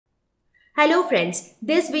Hello friends,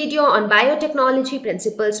 this video on Biotechnology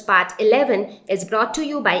Principles Part 11 is brought to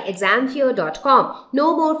you by examfear.com.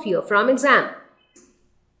 No more fear from exam.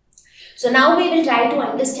 So now we will try to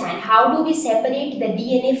understand how do we separate the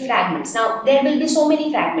DNA fragments. Now there will be so many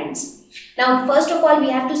fragments. Now first of all we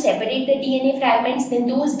have to separate the DNA fragments, then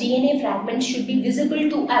those DNA fragments should be visible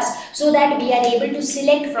to us so that we are able to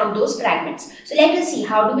select from those fragments. So let us see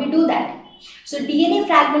how do we do that. So DNA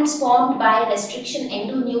fragments formed by restriction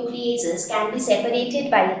endonucleases can be separated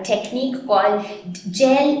by a technique called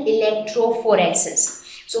gel electrophoresis.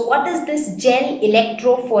 So what is this gel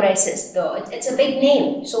electrophoresis? It's a big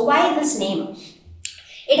name. So why this name?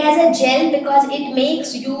 It has a gel because it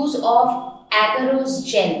makes use of agarose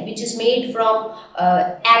gel, which is made from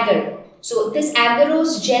agar. So this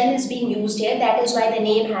agarose gel is being used here. That is why the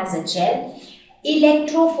name has a gel.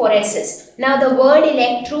 Electrophoresis. Now the word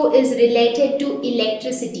electro is related to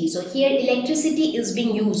electricity. So here electricity is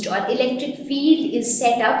being used, or electric field is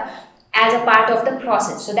set up as a part of the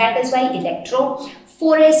process. So that is why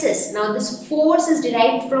electrophoresis. Now this force is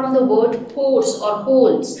derived from the word pores or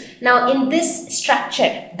holes. Now in this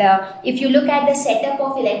structure, if you look at the setup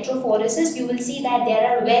of electrophoresis, you will see that there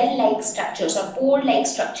are well-like structures or pore-like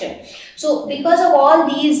structure. So because of all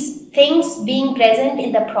these things being present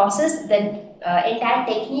in the process, the entire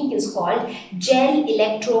technique is called gel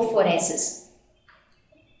electrophoresis.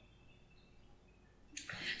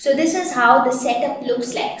 So this is how the setup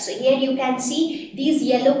looks like. So here you can see these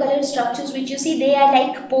yellow colored structures which you see, they are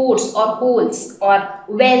like pores or holes or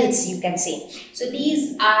wells, you can say. So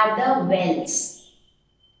these are the wells.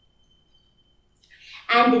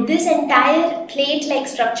 And this entire plate like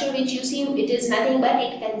structure which you see, it is nothing but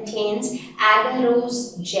it contains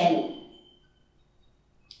agarose gel.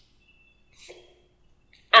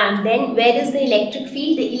 And then where is the electric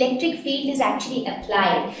field? The electric field is actually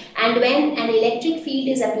applied, and when an electric field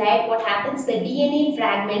is applied, what happens? The DNA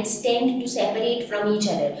fragments tend to separate from each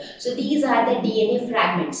other. So these are the DNA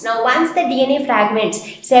fragments. Now once the DNA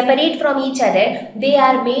fragments separate from each other, they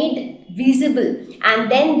are made visible, and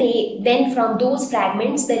then from those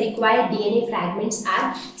fragments the required DNA fragments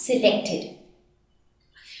are selected.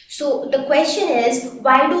 So the question is,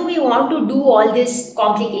 why do we want to do all this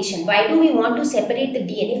complication? Why do we want to separate the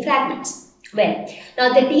DNA fragments? Well,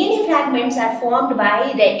 now the DNA fragments are formed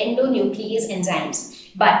by the endonuclease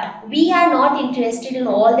enzymes. But we are not interested in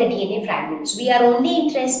all the DNA fragments. We are only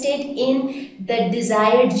interested in the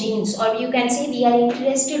desired genes, or you can say we are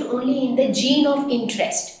interested only in the gene of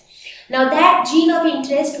interest. Now that gene of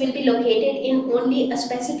interest will be located in only a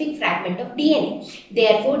specific fragment of DNA.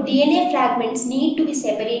 Therefore, DNA fragments need to be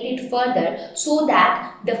separated further so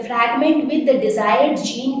that the fragment with the desired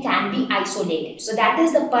gene can be isolated. So that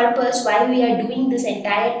is the purpose why we are doing this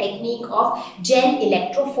entire technique of gel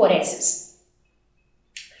electrophoresis.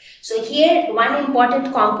 So here one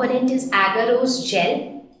important component is agarose gel.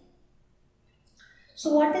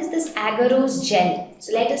 So what is this agarose gel?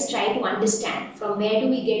 So let us try to understand from where do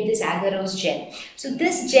we get this agarose gel. So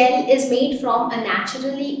this gel is made from a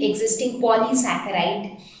naturally existing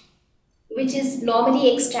polysaccharide which is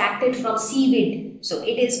normally extracted from seaweed. So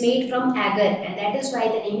it is made from agar, and that is why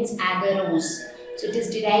the name is agarose. So it is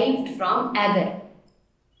derived from agar.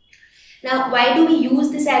 Now, why do we use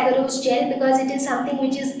this agarose gel? Because it is something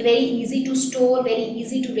which is very easy to store, very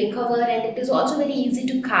easy to recover, and it is also very easy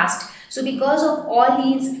to cast. So because of all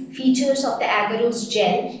these features of the agarose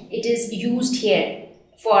gel, it is used here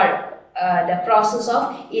for the process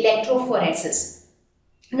of electrophoresis.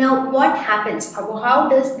 Now what happens? How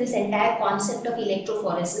does this entire concept of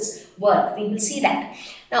electrophoresis work? We will see that.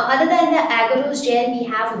 Now other than the agarose gel, we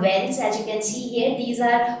have wells. As you can see here, these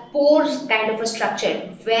are pores kind of a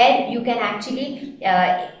structure where you can actually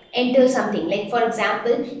enter something. Like for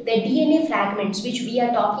example, the DNA fragments which we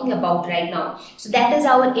are talking about right now. So that is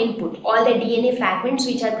our input, all the DNA fragments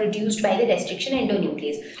which are produced by the restriction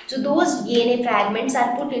endonuclease. So those DNA fragments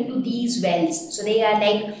are put into these wells. So they are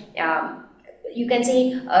like you can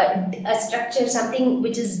say a structure, something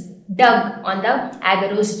which is dug on the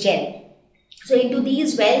agarose gel. So into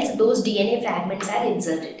these wells, those DNA fragments are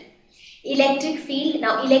inserted. Electric field.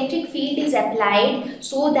 Now electric field is applied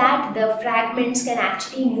so that the fragments can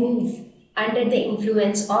actually move under the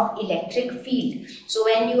influence of electric field. So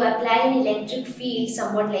when you apply an electric field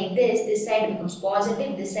somewhat like this side becomes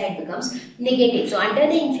positive, this side becomes negative. So under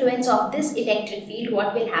the influence of this electric field,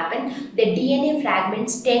 what will happen? The DNA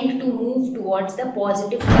fragments tend to move towards the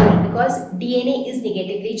positive pole because DNA is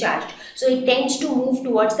negatively charged. So it tends to move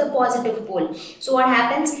towards the positive pole. So what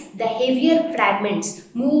happens? The heavier fragments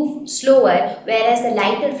move slower, whereas the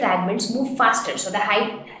lighter fragments move faster. So the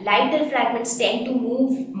lighter fragments tend to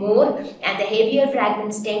move more and the heavier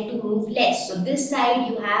fragments tend to move less. So this side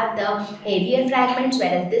you have the heavier fragments,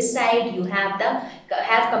 whereas this side you have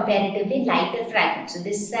comparatively lighter fragments. So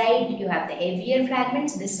this side you have the heavier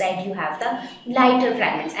fragments, this side you have the lighter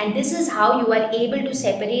fragments, and this is how you are able to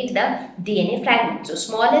separate the DNA fragment. So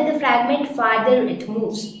smaller the fragment, farther it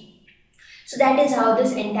moves. So that is how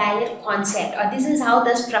this entire concept, or this is how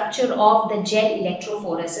the structure of the gel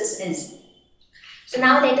electrophoresis is. So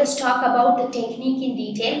now let us talk about the technique in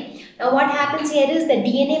detail. Now what happens here is the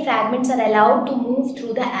DNA fragments are allowed to move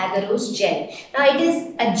through the agarose gel. Now it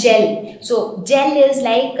is a gel. So gel is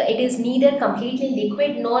like, it is neither completely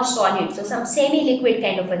liquid nor solid. So some semi-liquid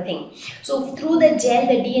kind of a thing. So through the gel,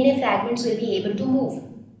 the DNA fragments will be able to move.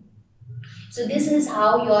 So this is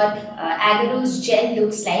how your agarose gel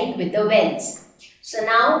looks like with the wells. So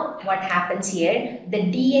now what happens here, the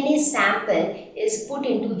DNA sample is put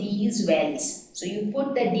into these wells. So you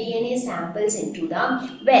put the DNA samples into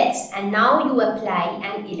the wells and now you apply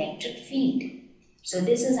an electric field. So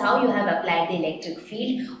this is how you have applied the electric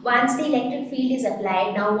field. Once the electric field is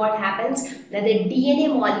applied, now what happens? Now the DNA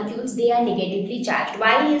molecules, they are negatively charged.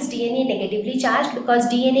 Why is DNA negatively charged? Because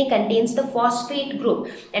DNA contains the phosphate group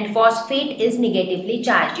and phosphate is negatively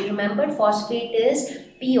charged. You remember phosphate is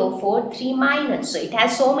PO4 3-. So it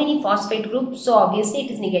has so many phosphate groups, so obviously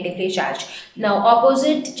it is negatively charged. Now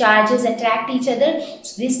opposite charges attract each other.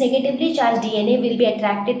 So this negatively charged DNA will be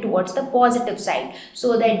attracted towards the positive side.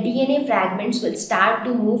 So the DNA fragments will start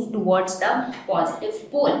to move towards the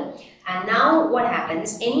positive pole. And now what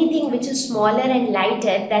happens? Anything which is smaller and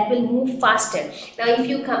lighter, that will move faster. Now if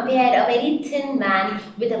you compare a very thin man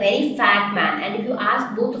with a very fat man, and if you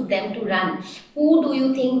ask both of them to run, who do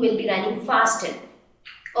you think will be running faster?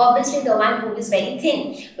 Obviously the one who is very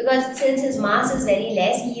thin, because since his mass is very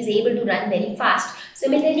less, he is able to run very fast.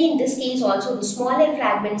 Similarly in this case also, the smaller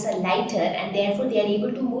fragments are lighter and therefore they are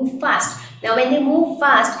able to move fast. Now when they move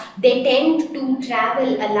fast, they tend to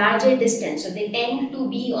travel a larger distance. So they tend to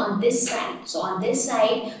be on this side. So on this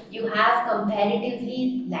side you have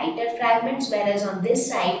comparatively lighter fragments, whereas on this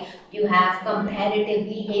side you have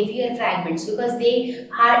comparatively heavier fragments, because they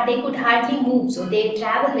could hardly move, so they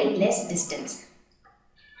travel with less distance.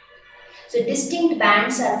 So distinct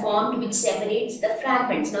bands are formed which separates the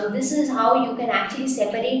fragments. Now this is how you can actually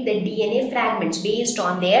separate the DNA fragments based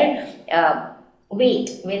on their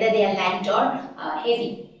weight, whether they are light or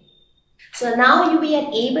heavy. So now we are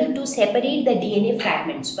able to separate the DNA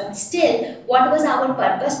fragments, but still what was our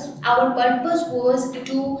purpose? Our purpose was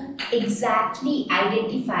to exactly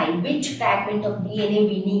identify which fragment of DNA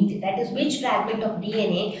we need, that is which fragment of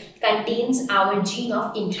DNA contains our gene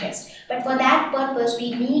of interest. But for that purpose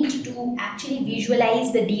we need to actually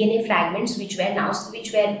visualize the DNA fragments which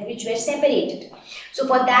were separated. So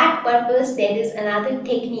for that purpose there is another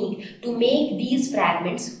technique to make these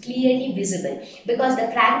fragments clearly visible, because the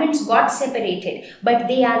fragments got separated but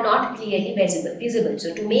they are not clearly visible.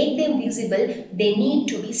 So to make them visible, they need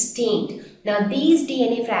to be stained. Now these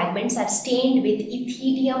DNA fragments are stained with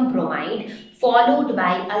ethidium bromide followed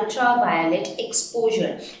by ultraviolet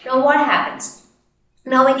exposure. Now what happens?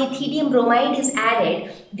 Now when ethidium bromide is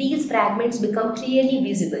added, these fragments become clearly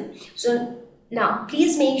visible. So now,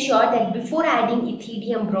 please make sure that before adding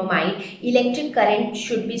ethidium bromide, electric current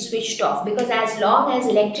should be switched off, because as long as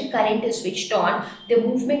electric current is switched on, the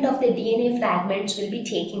movement of the DNA fragments will be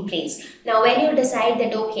taking place. Now, when you decide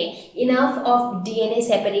that, okay, enough of DNA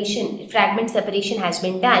separation, fragment separation has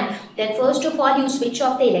been done, then first of all, you switch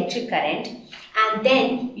off the electric current and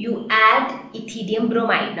then you add ethidium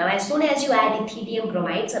bromide. Now, as soon as you add ethidium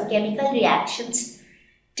bromide, some chemical reactions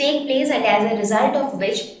take place, and as a result of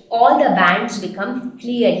which all the bands become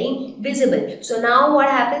clearly visible. So now what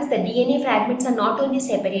happens? The DNA fragments are not only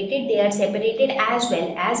separated, they are separated as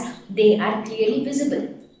well as they are clearly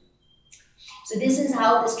visible. So this is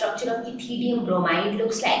how the structure of ethidium bromide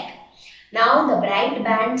looks like. Now the bright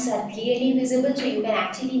bands are clearly visible, so you can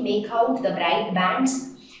actually make out the bright bands.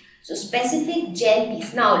 So specific gel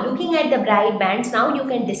piece. Now looking at the bright bands, now you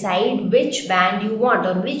can decide which band you want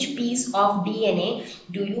or which piece of DNA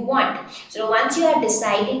do you want. So once you have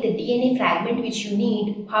decided the DNA fragment which you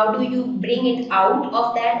need, how do you bring it out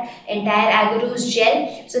of that entire agarose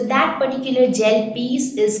gel? So that particular gel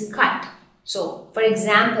piece is cut. So for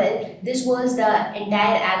example, this was the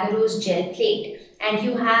entire agarose gel plate and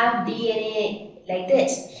you have DNA like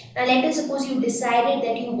this. Now let us suppose you decided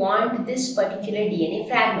that you want this particular DNA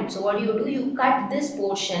fragment. So what do? You cut this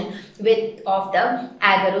portion of the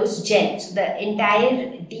agarose gel. So the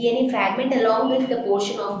entire DNA fragment along with the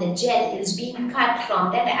portion of the gel is being cut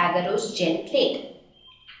from that agarose gel plate.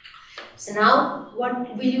 So now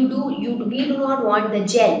what will you do? We do not want the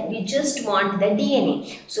gel, we just want the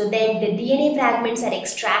DNA. So then the DNA fragments are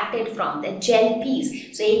extracted from the gel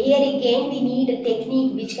piece. So here again we need a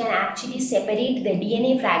technique which can actually separate the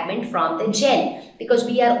DNA fragment from the gel, because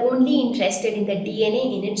we are only interested in the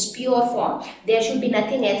DNA in its pure form. There should be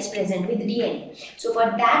nothing else present with DNA. So for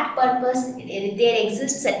that purpose, there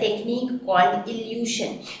exists a technique called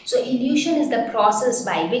elution. So elution is the process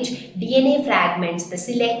by which DNA fragments, the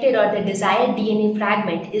selected or the desired DNA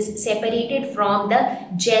fragment, is separated from the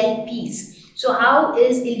gel piece. So how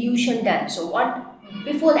is elution done? So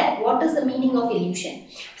before that, what is the meaning of elution?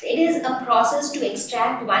 So it is a process to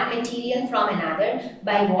extract one material from another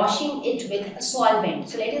by washing it with a solvent.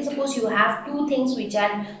 So let us suppose you have two things which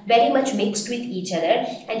are very much mixed with each other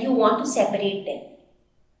and you want to separate them.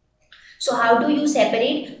 So how do you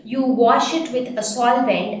separate? You wash it with a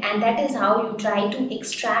solvent, and that is how you try to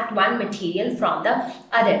extract one material from the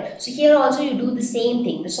other. So here also you do the same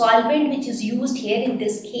thing. The solvent which is used here in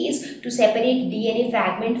this case to separate DNA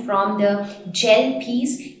fragment from the gel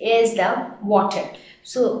piece is the water.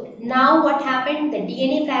 So now what happened? The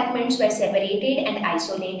DNA fragments were separated and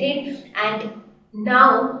isolated, and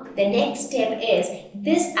now the next step is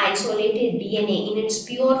this isolated DNA in its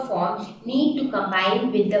pure form need to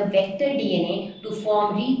combine with the vector DNA to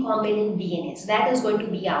form recombinant DNA. So that is going to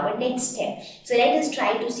be our next step. So let us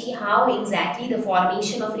try to see how exactly the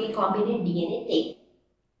formation of recombinant DNA takes.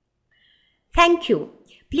 Thank you.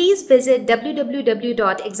 Please visit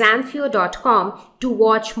www.examfear.com to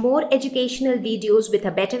watch more educational videos with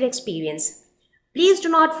a better experience. Please do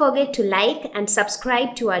not forget to like and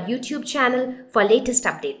subscribe to our YouTube channel for latest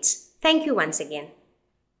updates. Thank you once again.